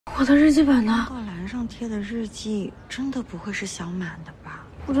我的日记本呢？公告栏上贴的日记真的不会是小满的吧？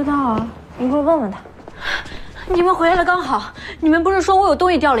不知道啊，一会儿问问他。你们回来了刚好，你们不是说我有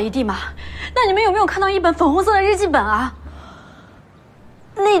东西掉了一地吗？那你们有没有看到一本粉红色的日记本啊？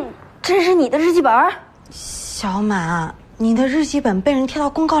那这是你的日记本？小满，你的日记本被人贴到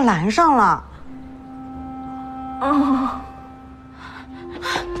公告栏上了。哦。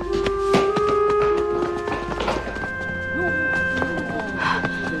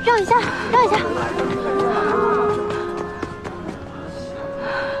让一下，让一下。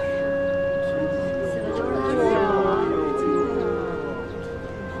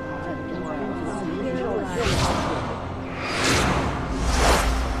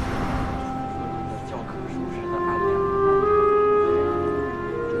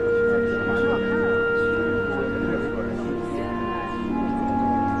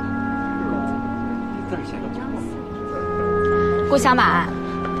顾小满，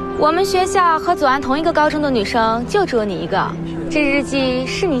我们学校和左岸同一个高中的女生就只有你一个，这日记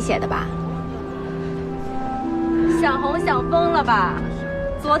是你写的吧？想红想疯了吧？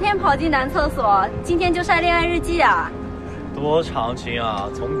昨天跑进男厕所，今天就晒恋爱日记啊！多长情啊，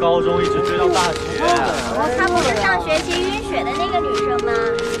从高中一直追到大学。她不是上学期晕血的那个女生吗？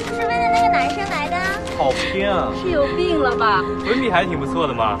是为了那个男生来的。好拼啊！是有病了吧？文笔还挺不错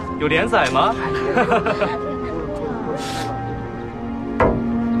的嘛，有连载吗？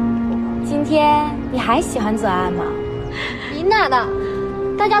今天你还喜欢左岸吗？你娜的，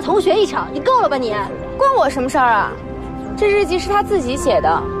大家同学一场，你够了吧你？关我什么事儿啊？这日记是他自己写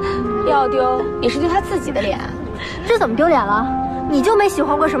的，要丢也是丢他自己的脸。这怎么丢脸了？你就没喜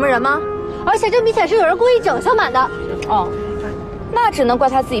欢过什么人吗？而且这明显是有人故意整小满的。哦，那只能怪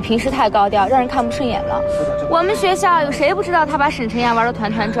他自己平时太高调，让人看不顺眼了。我们学校有谁不知道他把沈晨阳玩得团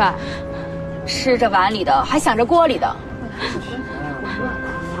团转，吃着碗里的还想着锅里的。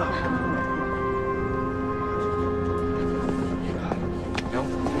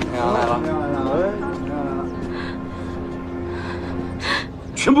来了，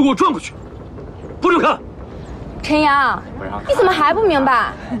全部给我转过去，不准看！陈阳，你怎么还不明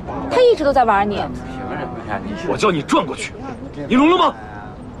白？他一直都在玩你。我叫你转过去，你聋了吗？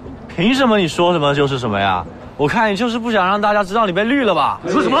凭什么你说什么就是什么呀？我看你就是不想让大家知道你被绿了吧？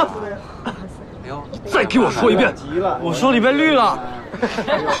你说什么？再给我说一遍！我说你被绿了。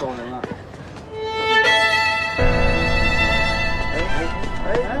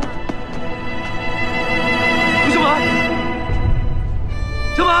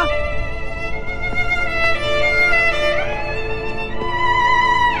小满，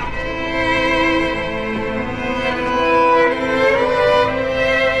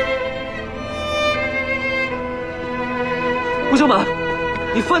顾小满，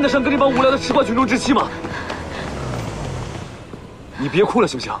你犯得上跟这帮无聊的吃瓜群众置气吗？你别哭了，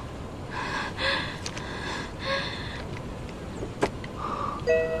行不行？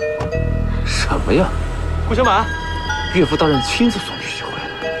什么呀？顾小满，岳父大人亲自送你去回来。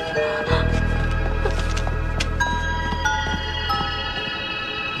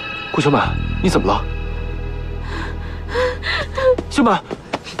顾小满，你怎么了？小满，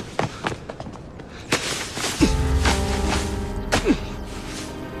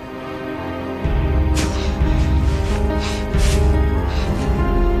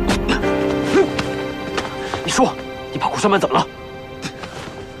你说，你把顾小满怎么了？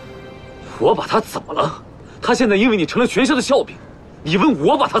我把他怎么了？他现在因为你成了全校的笑柄，你问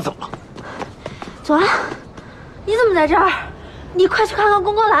我把他怎么了？左岸，你怎么在这儿？你快去看看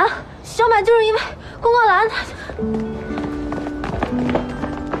公告栏，小满就是因为公告栏来了。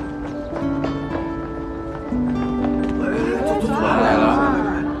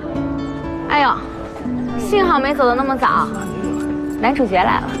哎呦，幸好没走得那么早，男主角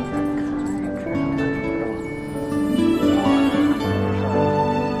来了。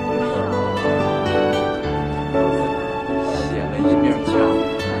写了一面墙。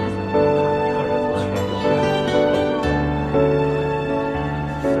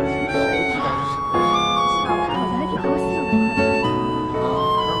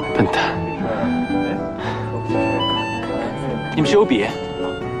笨蛋！你们谁有笔？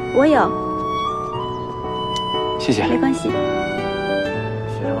我有，谢谢。没关系。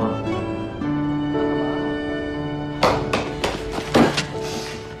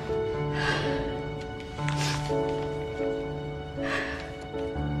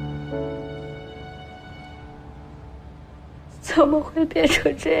怎么会变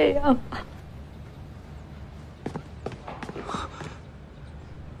成这样啊？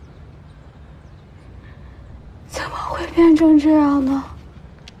怎么会变成这样呢？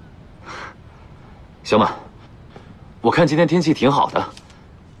小满，我看今天天气挺好的，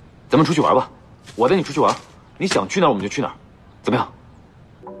咱们出去玩吧，我带你出去玩，你想去哪儿我们就去哪儿，怎么样？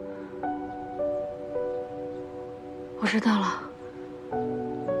我知道了，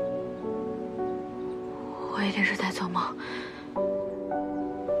我一定是在做梦，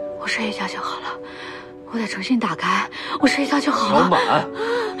我睡一觉就好了。我得重新打开，我睡一觉就好了。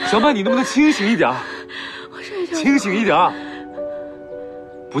小满，你能不能清醒一点？我睡一觉，清醒一点。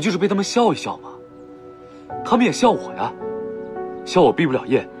不就是被他们笑一笑吗？他们也笑我呀，笑我毕不了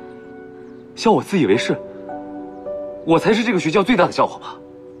业，笑我自以为是，我才是这个学校最大的笑话吧。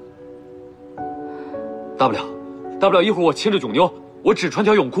大不了一会儿我牵着囧妞，我只穿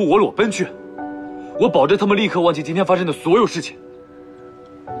条泳裤，我裸奔去，我保证他们立刻忘记今天发生的所有事情。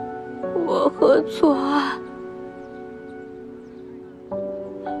我和左岸，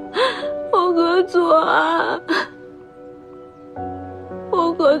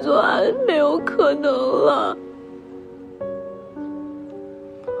我和左岸没有可能了。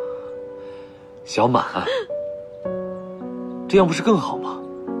小满，这样不是更好吗？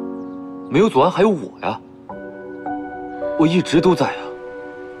没有左岸还有我呀，我一直都在啊。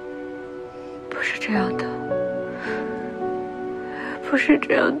不是这样的，不是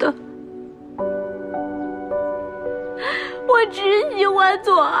这样的。我只喜欢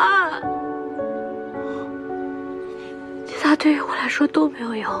左岸，其他对于我来说都没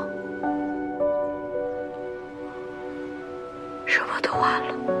有用。什么都完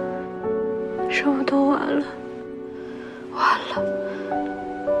了，什么都完了，完了，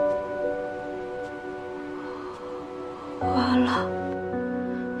完了。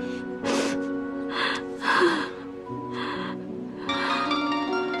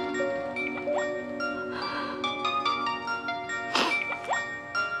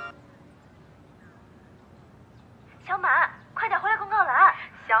小满，快点回来公告栏！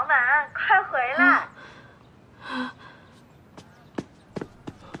小满，快回来！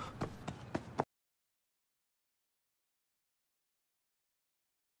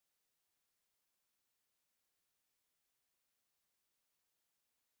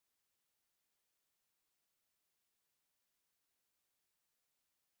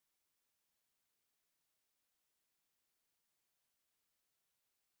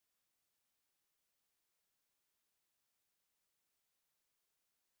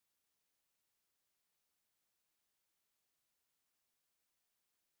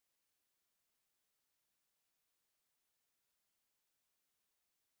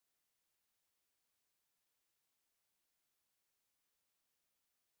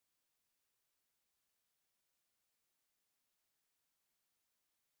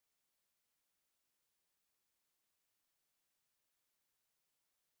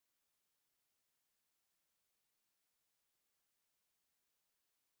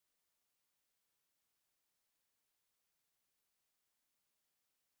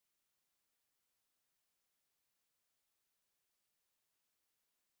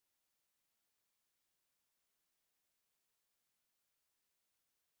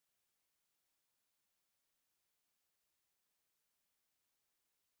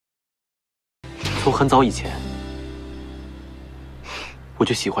从很早以前，我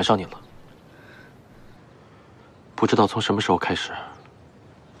就喜欢上你了。不知道从什么时候开始，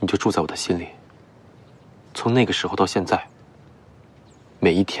你就住在我的心里。从那个时候到现在，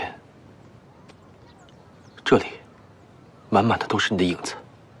每一天，这里满满的都是你的影子。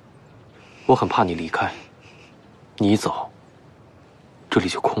我很怕你离开，你一走，这里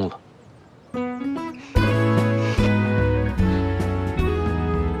就空了。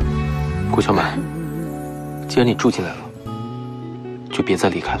顾小满，既然你住进来了，就别再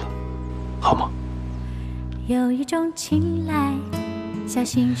离开了，好吗？有一种青睐，小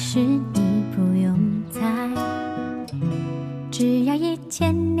心事你不用猜，只要一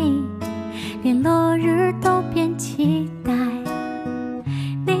见你，连落日都变期待。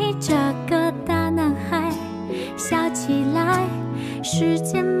你这个大男孩，笑起来，时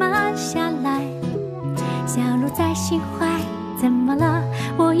间慢下来，小鹿在心怀。怎么了？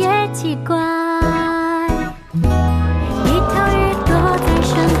我也奇怪。一条鱼躲在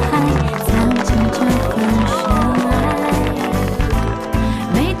深海，藏进这份深爱，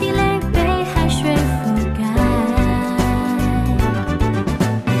每滴泪被海水覆盖，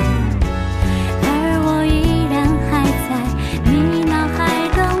而我依然还在你脑海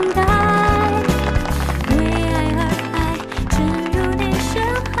等待，为爱而爱，沉入你深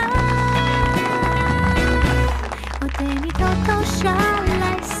海。我对你偷偷耍赖，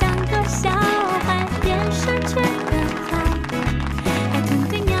像个小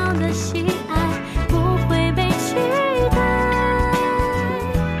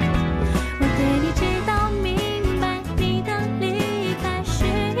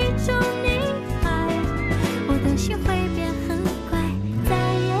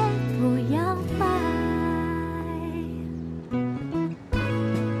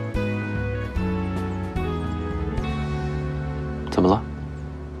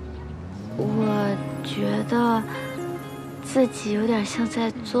我觉得自己有点像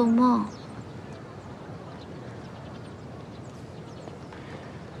在做梦。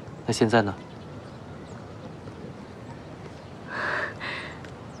那现在呢？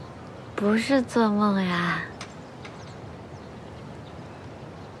不是做梦呀。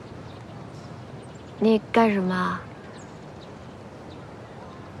你干什么？啊？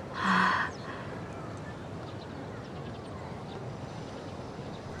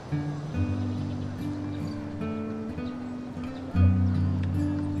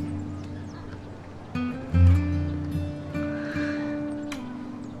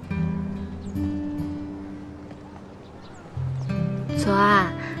左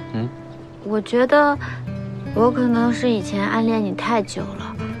岸，我觉得我可能是以前暗恋你太久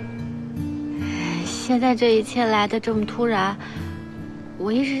了，现在这一切来得这么突然，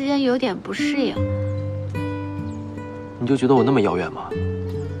我一时间有点不适应。你就觉得我那么遥远吗？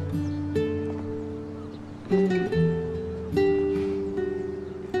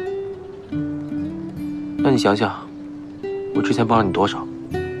那你想想，我之前帮了你多少？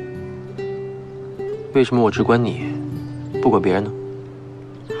为什么我只管你，不管别人呢？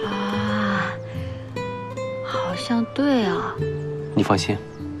啊，好像对啊。你放心，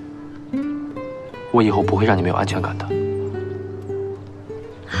我以后不会让你没有安全感的。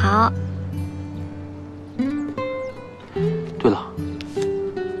好。对了，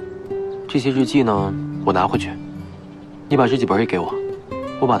这些日记呢，我拿回去，你把日记本也给我，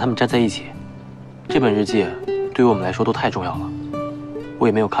我把它们粘在一起。这本日记对于我们来说都太重要了，我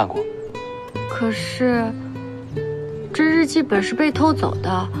也没有看过。可是，这日记本是被偷走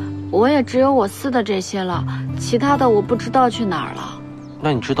的，我也只有我撕的这些了，其他的我不知道去哪儿了。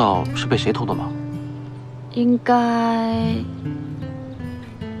那你知道是被谁偷的吗？应该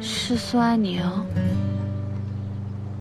是苏安宁。